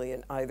actually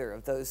in either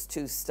of those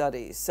 2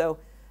 studies. So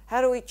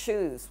how do we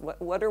choose?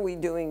 What are we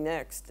doing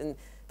next? And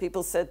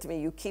people said to me,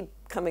 you keep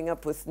coming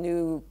up with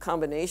new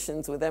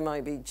combinations with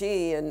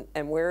MIBG,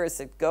 and where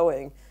is it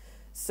going?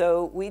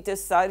 So we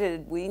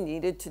decided we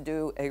needed to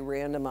do a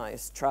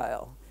randomized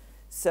trial.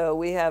 So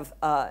we have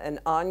an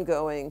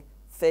ongoing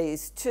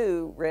phase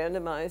 2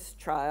 randomized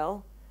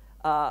trial.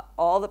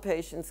 All the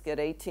patients get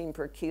 18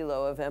 per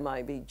kilo of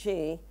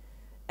MIBG,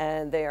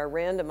 and they are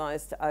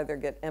randomized to either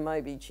get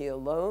MIBG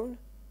alone,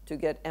 to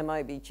get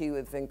MIBG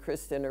with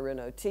vincristine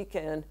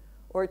irinotecan,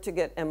 or to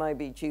get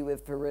MIBG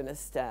with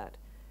vorinostat.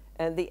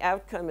 And the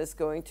outcome is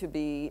going to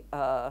be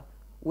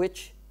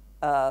which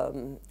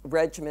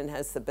regimen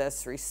has the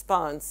best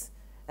response,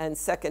 and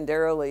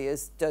secondarily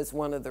is, does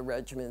one of the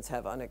regimens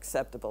have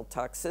unacceptable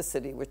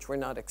toxicity, which we're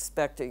not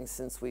expecting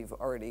since we've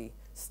already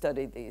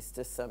studied these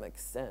to some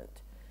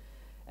extent.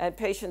 And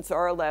patients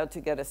are allowed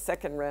to get a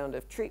 2nd round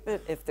of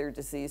treatment if their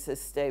disease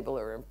is stable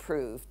or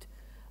improved.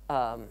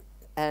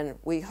 And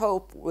we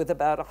hope with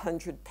about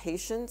 100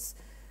 patients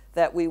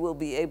that we will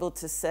be able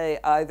to say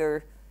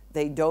either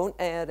they don't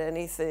add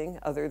anything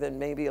other than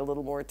maybe a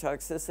little more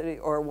toxicity,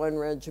 or one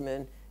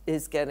regimen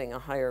is getting a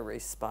higher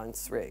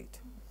response rate.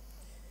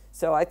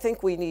 So I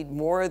think we need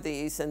more of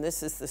these, and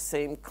this is the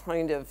same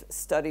kind of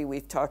study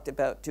we've talked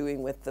about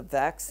doing with the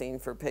vaccine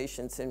for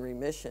patients in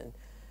remission.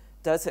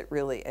 Does it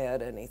really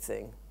add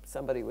anything?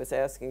 Somebody was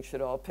asking,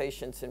 should all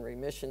patients in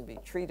remission be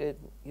treated?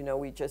 You know,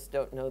 we just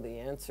don't know the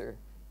answer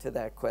to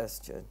that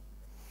question.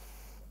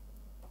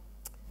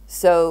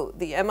 So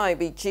the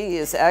MIBG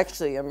is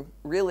actually, I'm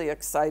really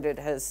excited,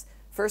 has,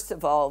 first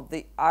of all,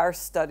 our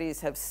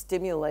studies have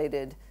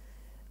stimulated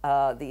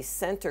these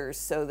centers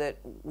so that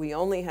we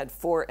only had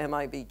 4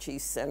 MIBG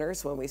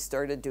centers when we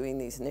started doing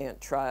these NANT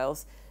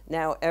trials.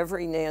 Now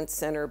every NANT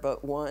center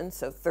but one,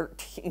 so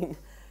 13,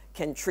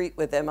 can treat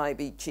with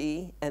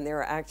MIBG, and there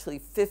are actually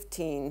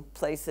 15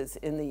 places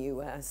in the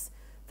US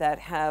that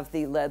have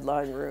the lead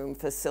line room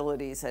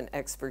facilities and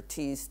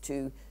expertise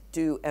to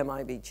do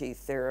MIBG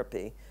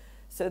therapy.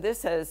 So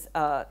this has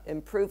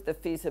improved the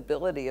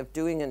feasibility of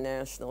doing a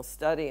national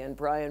study, and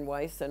Brian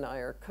Weiss and I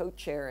are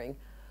co-chairing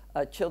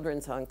a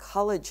children's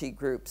oncology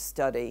group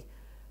study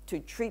to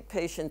treat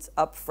patients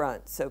up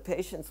front. So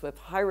patients with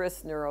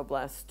high-risk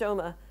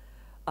neuroblastoma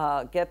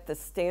get the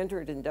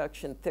standard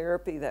induction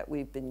therapy that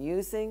we've been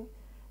using,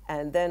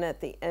 and then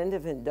at the end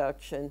of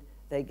induction,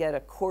 they get a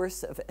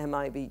course of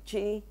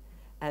MIBG,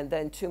 and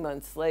then 2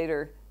 months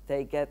later,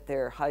 they get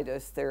their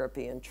high-dose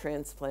therapy and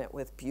transplant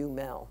with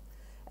Bumel.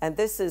 And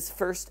this is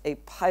first a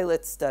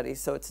pilot study,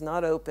 so it's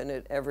not open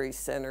at every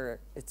center.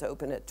 It's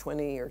open at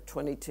 20 or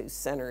 22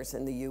 centers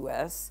in the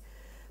US.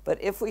 But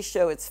if we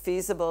show it's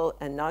feasible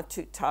and not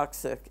too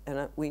toxic,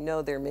 and we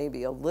know there may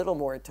be a little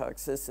more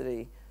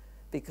toxicity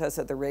because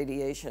of the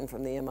radiation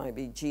from the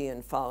MIBG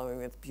and following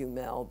with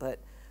Bumel, but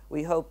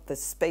we hope the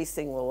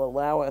spacing will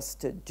allow us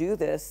to do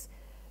this.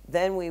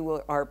 Then we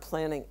are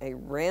planning a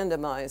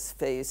randomized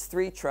phase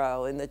 3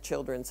 trial in the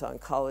children's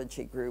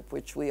oncology group,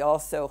 which we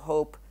also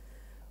hope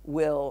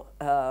will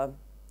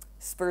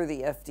spur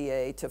the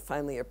FDA to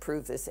finally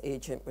approve this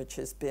agent, which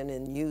has been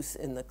in use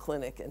in the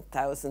clinic in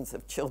thousands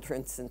of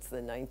children since the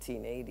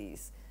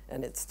 1980s,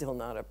 and it's still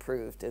not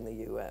approved in the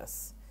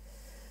US.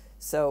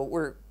 So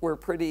we're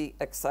pretty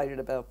excited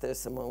about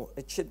this, and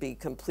it should be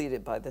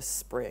completed by the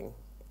spring.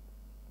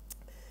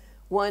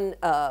 One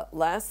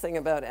last thing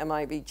about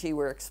MIBG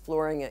we're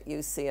exploring at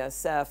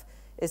UCSF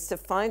is to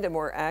find a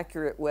more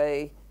accurate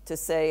way to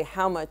say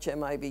how much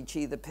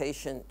MIBG the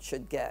patient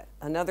should get,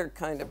 another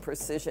kind of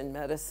precision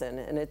medicine.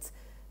 And it's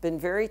been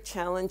very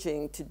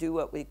challenging to do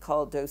what we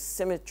call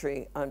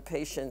dosimetry on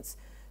patients,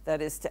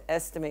 that is to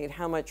estimate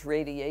how much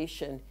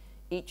radiation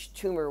each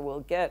tumor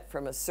will get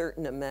from a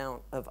certain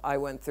amount of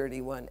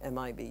I-131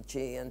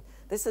 MIBG. And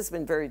this has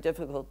been very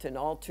difficult in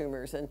all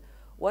tumors. And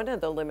one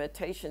of the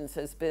limitations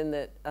has been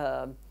that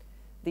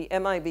the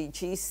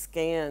MIBG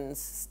scans,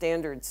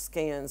 standard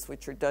scans,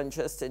 which are done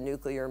just in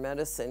nuclear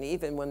medicine,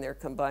 even when they're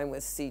combined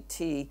with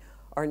CT,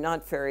 are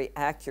not very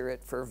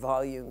accurate for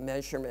volume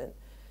measurement.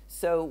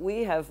 So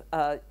we have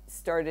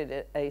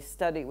started a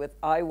study with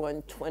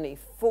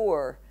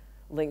I-124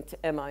 linked to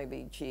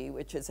MIBG,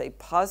 which is a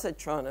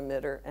positron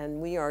emitter, and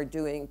we are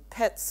doing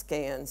PET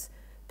scans,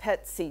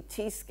 PET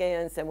CT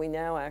scans, and we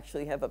now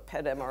actually have a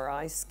PET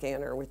MRI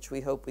scanner, which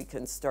we hope we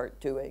can start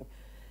doing.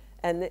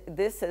 And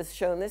this has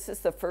shown, this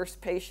is the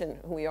first patient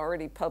who we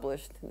already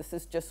published. This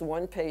is just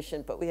one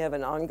patient, but we have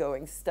an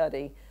ongoing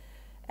study.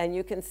 And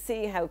you can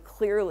see how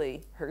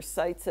clearly her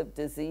sites of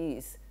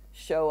disease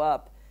show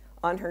up.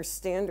 On her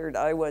standard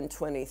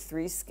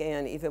I-123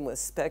 scan, even with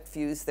spec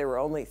views, there were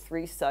only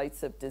 3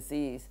 sites of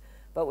disease.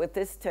 But with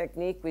this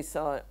technique, we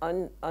saw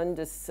an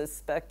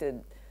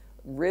unsuspected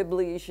rib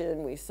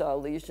lesion. We saw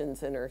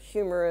lesions in her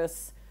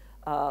humerus,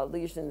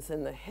 lesions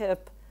in the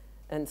hip,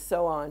 and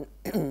so on.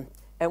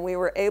 And we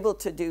were able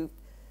to do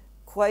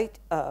quite,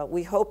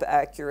 we hope,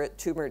 accurate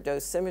tumor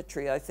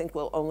dosimetry. I think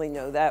we'll only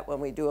know that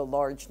when we do a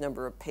large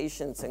number of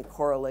patients and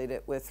correlate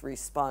it with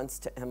response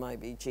to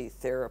MIBG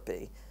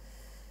therapy.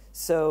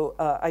 So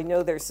I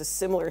know there's a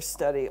similar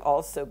study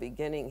also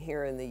beginning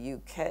here in the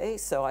UK,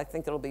 so I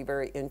think it'll be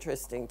very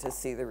interesting to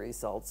see the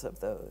results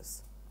of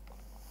those.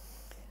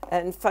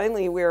 And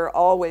finally, we're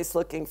always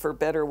looking for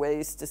better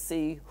ways to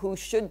see who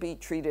should be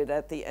treated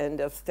at the end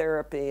of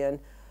therapy. And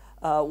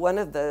one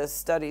of the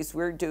studies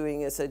we're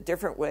doing is a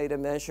different way to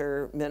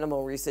measure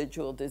minimal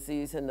residual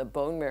disease in the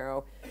bone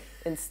marrow.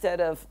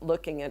 Instead of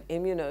looking at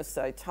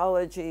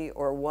immunocytology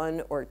or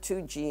 1 or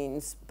 2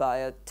 genes by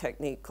a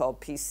technique called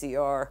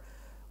PCR,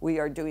 we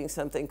are doing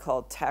something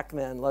called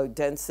TACMAN low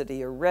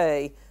density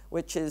array,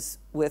 which is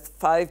with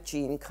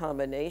 5-gene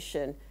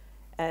combination.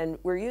 And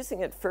we're using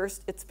it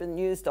first, it's been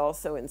used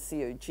also in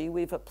COG,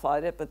 we've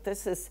applied it, but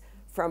this is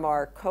from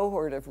our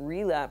cohort of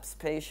relapse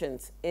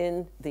patients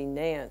in the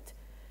NANT.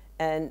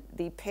 And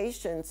the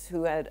patients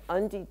who had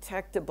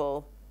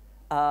undetectable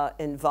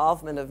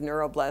involvement of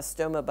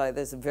neuroblastoma by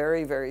this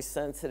very, very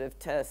sensitive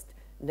test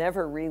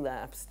never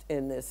relapsed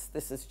in this.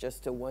 This is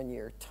just a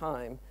 1-year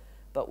time,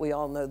 but we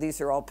all know these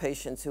are all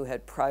patients who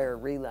had prior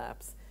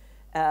relapse.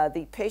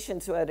 The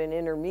patients who had an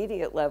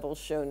intermediate level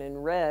shown in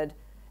red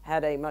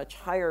had a much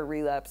higher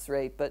relapse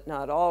rate, but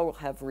not all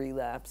have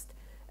relapsed.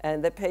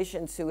 And the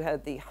patients who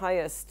had the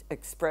highest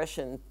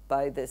expression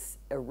by this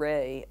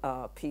array,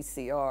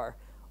 PCR,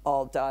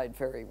 all died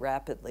very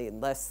rapidly in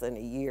less than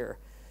a year.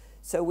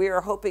 So we are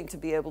hoping to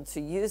be able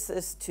to use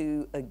this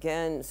to,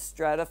 again,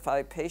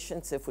 stratify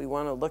patients. If we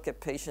want to look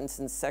at patients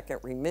in second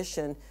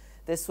remission,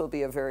 this will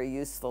be a very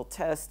useful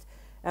test.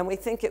 And we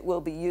think it will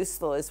be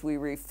useful as we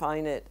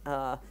refine it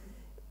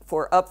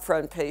for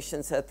upfront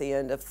patients at the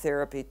end of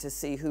therapy to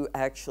see who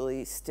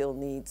actually still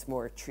needs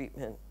more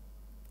treatment.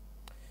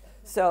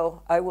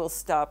 So I will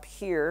stop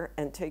here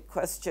and take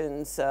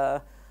questions.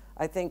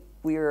 I think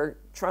we are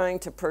trying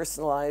to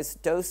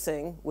personalize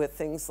dosing with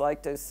things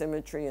like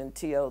dosimetry and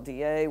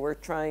TLDA. We're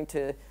trying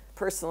to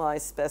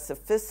personalize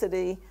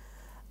specificity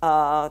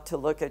to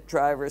look at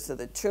drivers of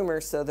the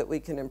tumor so that we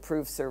can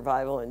improve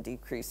survival and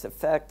decrease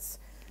effects.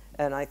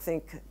 And I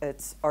think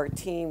it's our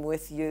team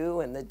with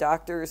you and the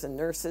doctors and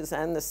nurses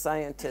and the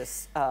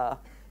scientists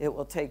it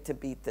will take to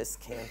beat this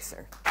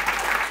cancer.